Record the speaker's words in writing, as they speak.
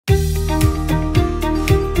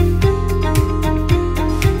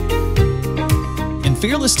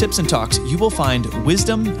Fearless Tips and Talks, you will find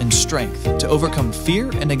wisdom and strength to overcome fear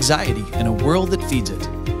and anxiety in a world that feeds it.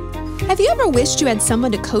 Have you ever wished you had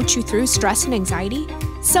someone to coach you through stress and anxiety?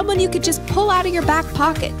 Someone you could just pull out of your back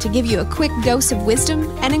pocket to give you a quick dose of wisdom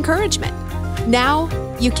and encouragement. Now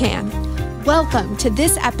you can. Welcome to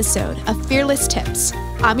this episode of Fearless Tips.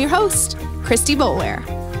 I'm your host, Christy. Last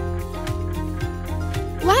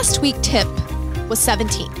week tip was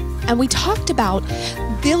 17, and we talked about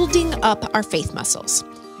building up our faith muscles.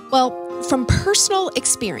 Well, from personal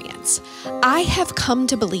experience, I have come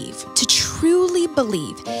to truly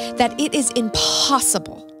believe that it is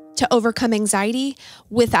impossible to overcome anxiety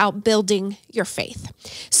without building your faith.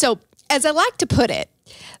 So, as I like to put it,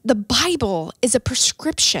 the Bible is a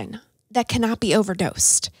prescription that cannot be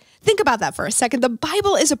overdosed. Think about that for a second. The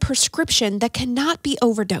Bible is a prescription that cannot be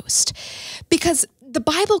overdosed because the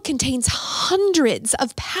Bible contains hundreds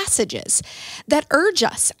of passages that urge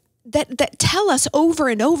us, that tell us over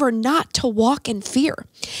and over not to walk in fear.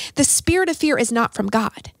 The spirit of fear is not from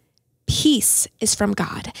God. Peace is from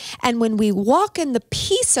God. And when we walk in the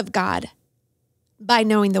peace of God by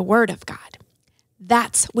knowing the word of God,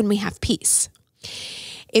 that's when we have peace.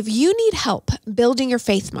 If you need help building your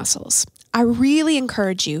faith muscles, I really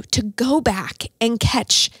encourage you to go back and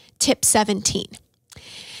catch tip 17.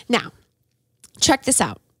 Now, check this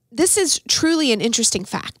out. This is truly an interesting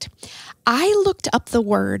fact. I looked up the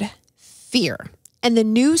word fear in the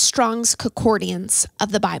New Strong's Concordance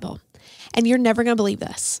of the Bible, and you're never going to believe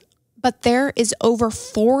this, but there is over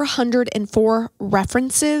 404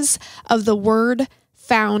 references of the word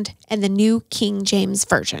found in the New King James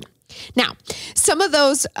Version. Now, some of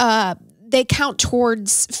those, they count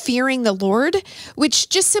towards fearing the Lord, which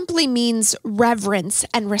just simply means reverence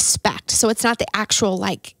and respect. So it's not the actual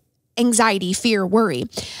anxiety, fear, worry.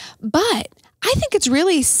 But I think it's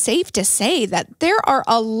really safe to say that there are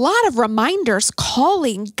a lot of reminders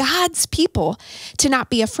calling God's people to not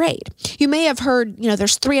be afraid. You may have heard,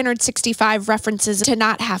 there's 365 references to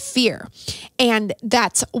not have fear. And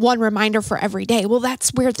that's one reminder for every day. Well,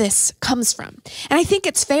 that's where this comes from. And I think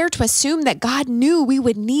it's fair to assume that God knew we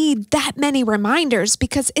would need that many reminders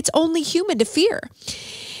because it's only human to fear.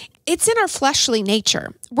 It's in our fleshly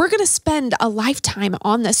nature. We're going to spend a lifetime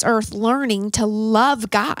on this earth learning to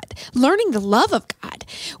love God, learning the love of God,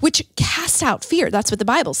 which casts out fear. That's what the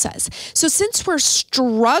Bible says. So since we're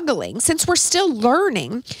struggling, since we're still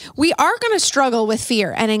learning, we are going to struggle with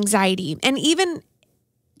fear and anxiety and even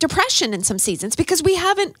depression in some seasons because we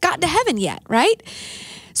haven't gotten to heaven yet, right?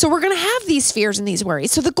 So we're going to have these fears and these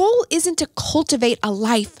worries. So the goal isn't to cultivate a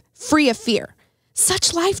life free of fear.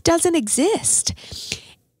 Such life doesn't exist.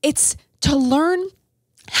 It's to learn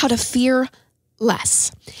how to fear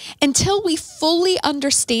less. Until we fully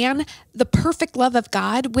understand the perfect love of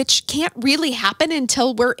God, which can't really happen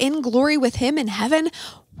until we're in glory with Him in heaven,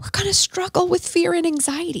 we're going to struggle with fear and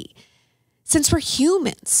anxiety. Since we're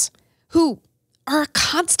humans who are a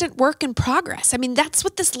constant work in progress. I mean, that's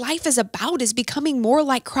what this life is about, is becoming more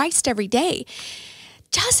like Christ every day.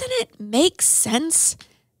 Doesn't it make sense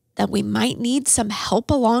that we might need some help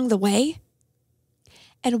along the way?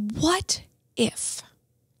 And what if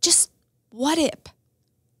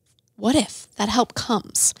that help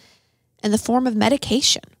comes in the form of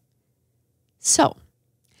medication? So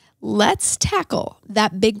let's tackle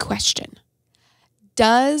that big question.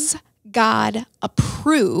 Does God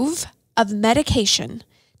approve of medication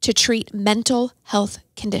to treat mental health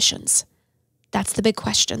conditions? That's the big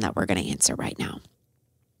question that we're going to answer right now.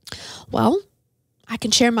 Well, I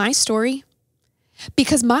can share my story.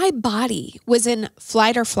 Because my body was in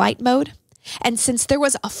flight or flight mode. And since there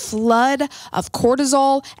was a flood of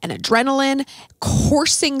cortisol and adrenaline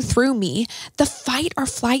coursing through me, the fight or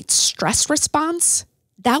flight stress response,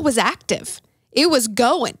 that was active. It was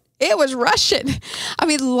going. It was rushing. I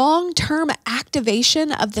mean, long-term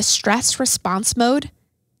activation of the stress response mode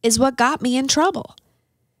is what got me in trouble.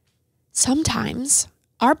 Sometimes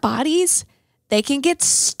our bodies, they can get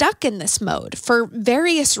stuck in this mode for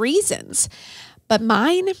various reasons. But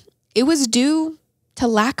mine, it was due to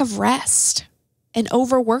lack of rest and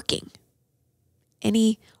overworking.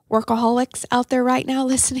 Any workaholics out there right now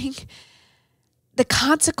listening? The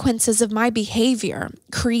consequences of my behavior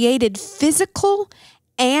created physical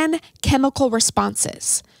and chemical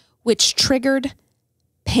responses, which triggered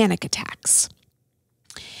panic attacks.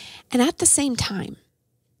 And at the same time,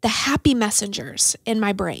 the happy messengers in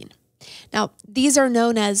my brain. Now, these are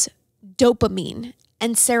known as dopamine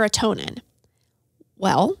and serotonin.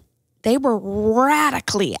 Well, they were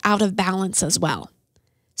radically out of balance as well.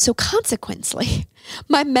 So consequently,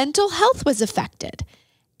 my mental health was affected,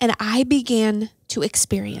 and I began to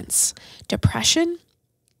experience depression,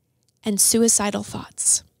 and suicidal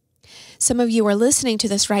thoughts. Some of you are listening to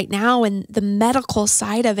this right now, and the medical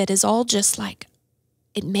side of it is all just like,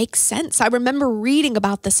 it makes sense. I remember reading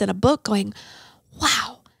about this in a book going,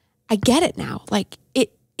 wow, I get it now. Like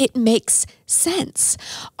it makes sense.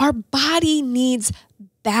 Our body needs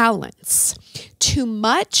balance. Too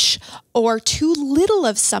much or too little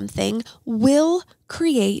of something will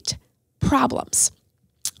create problems.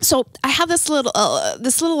 So I have this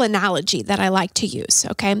little analogy that I like to use,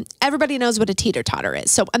 okay? Everybody knows what a teeter-totter is.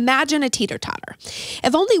 So imagine a teeter-totter.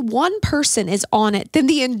 If only one person is on it, then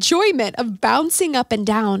the enjoyment of bouncing up and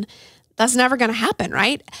down, that's never going to happen,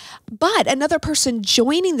 right? But another person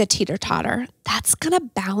joining the teeter-totter, that's going to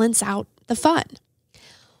balance out the fun.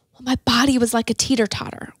 Well, my body was like a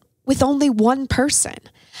teeter-totter with only one person.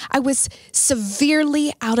 I was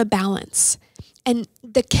severely out of balance. And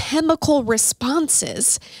the chemical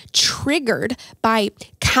responses triggered by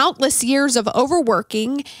countless years of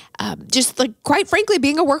overworking, just like, quite frankly,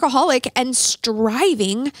 being a workaholic and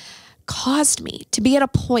striving caused me to be at a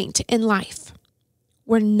point in life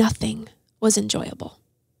where nothing was enjoyable.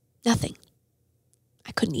 Nothing.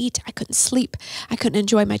 I couldn't eat. I couldn't sleep. I couldn't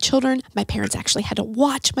enjoy my children. My parents actually had to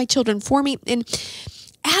watch my children for me. And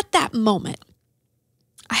at that moment,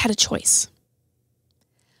 I had a choice.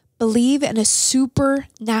 Believe in a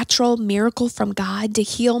supernatural miracle from God to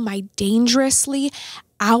heal my dangerously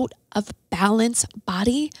out of balance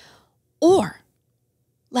body, or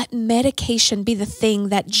let medication be the thing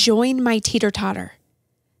that joined my teeter-totter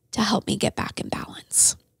to help me get back in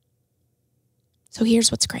balance. So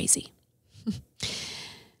here's what's crazy.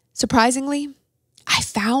 Surprisingly, I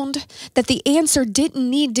found that the answer didn't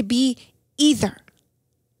need to be either,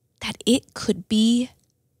 that it could be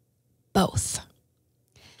both.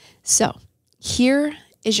 So here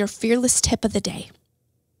is your fearless tip of the day.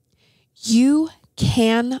 You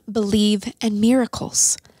can believe in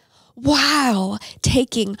miracles while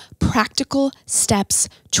taking practical steps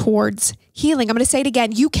towards healing. I'm going to say it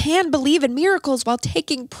again. You can believe in miracles while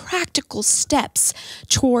taking practical steps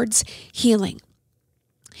towards healing.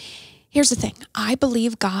 Here's the thing. I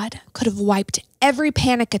believe God could have wiped every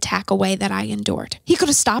panic attack away that I endured. He could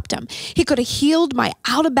have stopped them. He could have healed my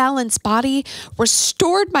out of balance body,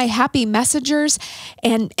 restored my happy messengers,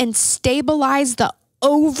 and stabilized the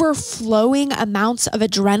overflowing amounts of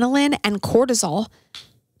adrenaline and cortisol,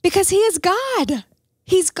 because he is God.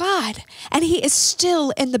 He's God, and he is still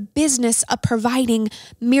in the business of providing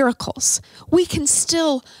miracles. We can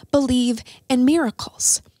still believe in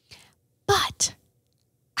miracles. But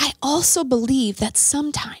I also believe that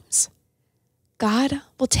sometimes God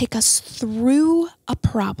will take us through a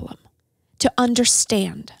problem to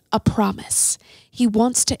understand a promise he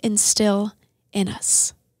wants to instill in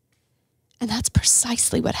us. And that's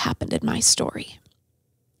precisely what happened in my story.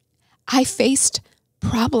 I faced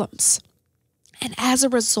problems, and as a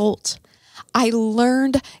result, I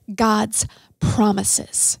learned God's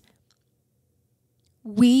promises.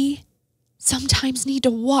 We sometimes need to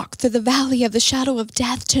walk through the valley of the shadow of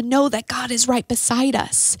death to know that God is right beside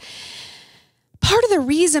us. Part of the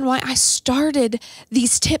reason why I started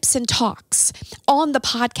these tips and talks on the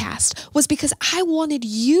podcast was because I wanted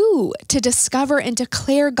you to discover and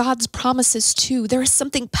declare God's promises too. There is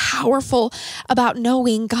something powerful about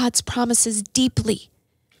knowing God's promises deeply.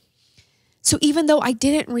 So even though I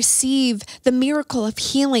didn't receive the miracle of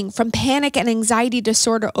healing from panic and anxiety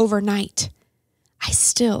disorder overnight, I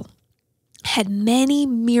still had many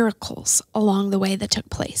miracles along the way that took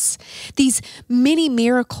place. These many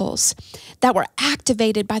miracles that were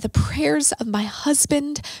activated by the prayers of my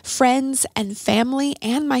husband, friends, and family,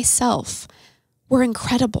 and myself were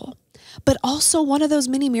incredible. But also one of those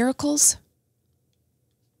many miracles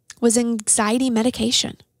was anxiety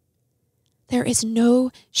medication. There is no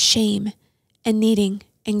shame in needing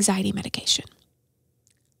anxiety medication.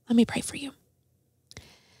 Let me pray for you.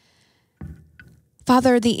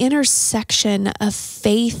 Father, the intersection of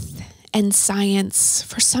faith and science,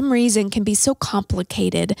 for some reason, can be so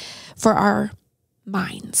complicated for our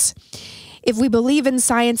minds. If we believe in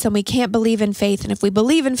science, then we can't believe in faith. And if we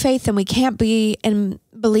believe in faith, then we can't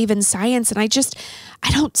believe in science. And I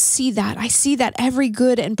don't see that. I see that every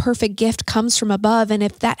good and perfect gift comes from above. And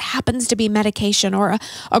if that happens to be medication or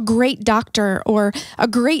a great doctor or a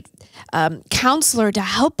great counselor to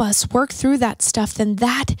help us work through that stuff, then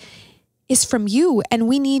that is from you, and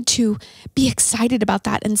we need to be excited about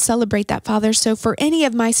that and celebrate that, Father. So for any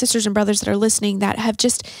of my sisters and brothers that are listening that have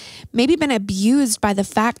just maybe been abused by the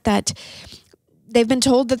fact that they've been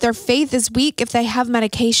told that their faith is weak if they have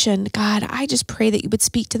medication, God, I just pray that you would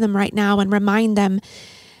speak to them right now and remind them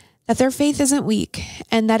that their faith isn't weak,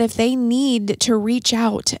 and that if they need to reach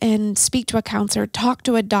out and speak to a counselor, talk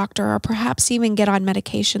to a doctor, or perhaps even get on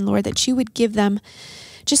medication, Lord, that you would give them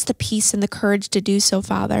just the peace and the courage to do so,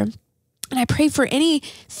 Father. And I pray for any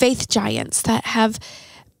faith giants that have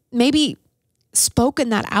maybe spoken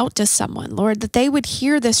that out to someone, Lord, that they would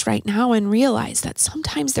hear this right now and realize that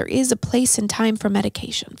sometimes there is a place and time for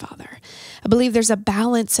medication, Father. I believe there's a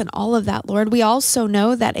balance in all of that, Lord. We also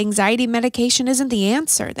know that anxiety medication isn't the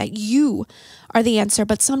answer, that you are the answer,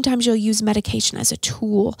 but sometimes you'll use medication as a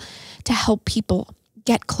tool to help people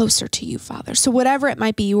get closer to you, Father. So whatever it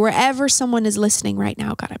might be, wherever someone is listening right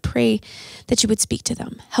now, God, I pray that you would speak to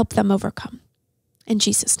them, help them overcome. In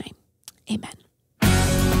Jesus' name, amen.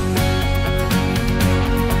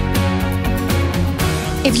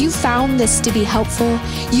 If you found this to be helpful,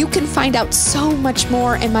 you can find out so much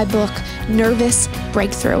more in my book, Nervous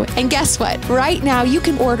Breakthrough. And guess what? Right now, you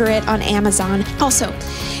can order it on Amazon. Also,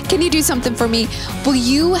 can you do something for me? Will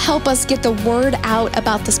you help us get the word out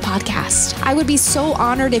about this podcast? I would be so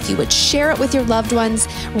honored if you would share it with your loved ones,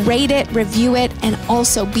 rate it, review it, and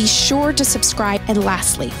also be sure to subscribe. And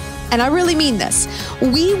lastly, and I really mean this,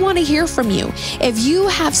 we want to hear from you. If you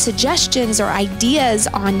have suggestions or ideas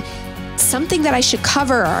on something that I should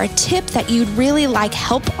cover or a tip that you'd really like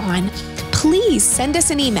help on, please send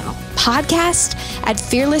us an email,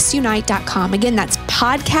 podcast@fearlessunite.com. Again, that's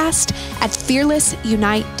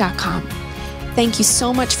podcast@fearlessunite.com. Thank you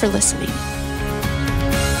so much for listening.